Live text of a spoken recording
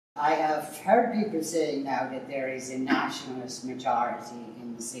I have heard people saying now that there is a nationalist majority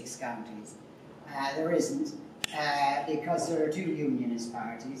in the 6 counties. There isn't, because there are 2 unionist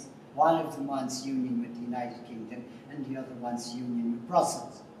parties. One of them wants union with the United Kingdom, and the other wants union with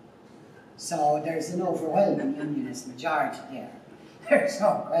Brussels. So there's an overwhelming unionist majority there. There's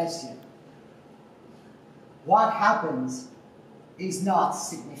no question. What happens is not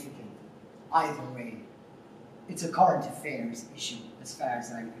significant either way. It's a current affairs issue, as far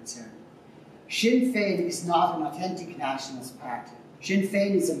as I'm concerned. Sinn Féin is not an authentic nationalist party. Sinn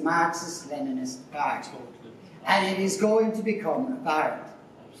Féin is a Marxist Leninist party. And it is going to become apparent.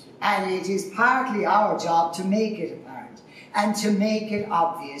 And it is partly our job to make it apparent and to make it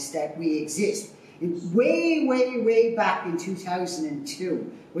obvious that we exist. Way, way, way back in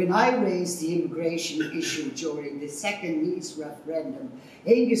 2002, when I raised the immigration issue during the second Nice referendum,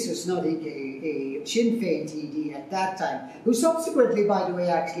 Angus O'Snuddig, a Sinn Féin TD at that time, who subsequently, by the way,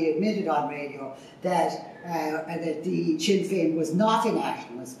 actually admitted on radio that the Sinn Féin was not a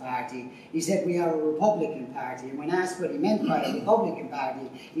nationalist party. He said, we are a Republican party. And when asked what he meant by a Republican party,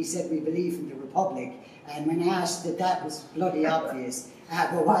 he said, we believe in the Republic. And when asked that was bloody obvious,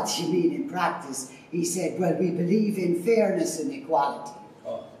 but what do you mean in practice? He said, well, we believe in fairness and equality.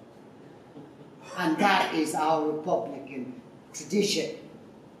 Oh. And that is our Republican tradition.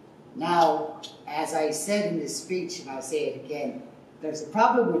 Now, as I said in this speech, and I'll say it again, there's a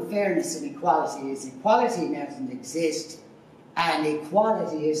problem with fairness and equality is equality doesn't exist, and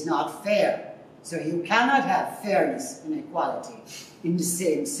equality is not fair. So you cannot have fairness and equality in the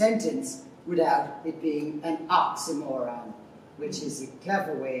same sentence without it being an oxymoron, which is a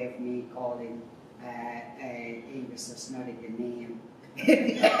clever way of me calling Angus O'Snuddig a name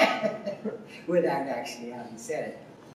without actually having said it.